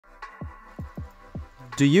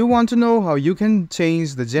Do you want to know how you can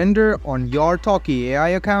change the gender on your Talkie AI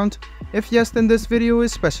account? If yes, then this video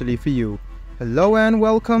is specially for you. Hello and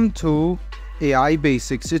welcome to AI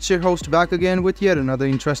Basics. It's your host back again with yet another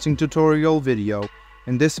interesting tutorial video.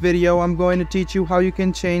 In this video, I'm going to teach you how you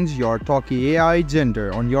can change your Talkie AI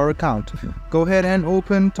gender on your account. Go ahead and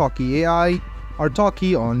open Talkie AI or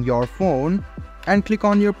Talkie on your phone and click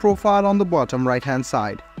on your profile on the bottom right hand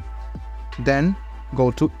side. Then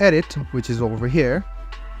go to Edit, which is over here.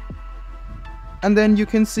 And then you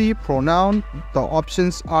can see pronoun. The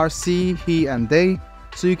options are she, he and they.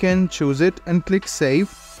 So you can choose it and click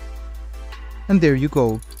save. And there you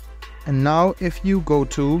go. And now if you go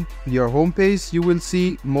to your home page, you will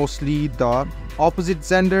see mostly the opposite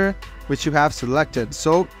gender which you have selected.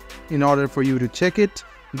 So in order for you to check it,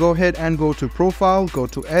 go ahead and go to profile, go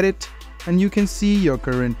to edit, and you can see your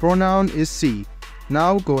current pronoun is she.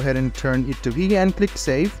 Now go ahead and turn it to he and click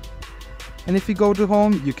save. And if you go to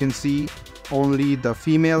home, you can see only the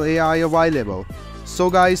female AI available. So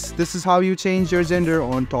guys, this is how you change your gender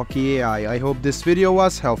on Talkie AI. I hope this video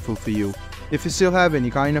was helpful for you. If you still have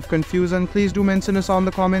any kind of confusion, please do mention us on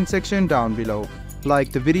the comment section down below.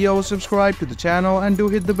 Like the video, subscribe to the channel, and do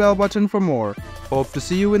hit the bell button for more. Hope to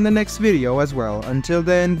see you in the next video as well. Until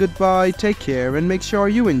then, goodbye, take care, and make sure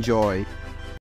you enjoy.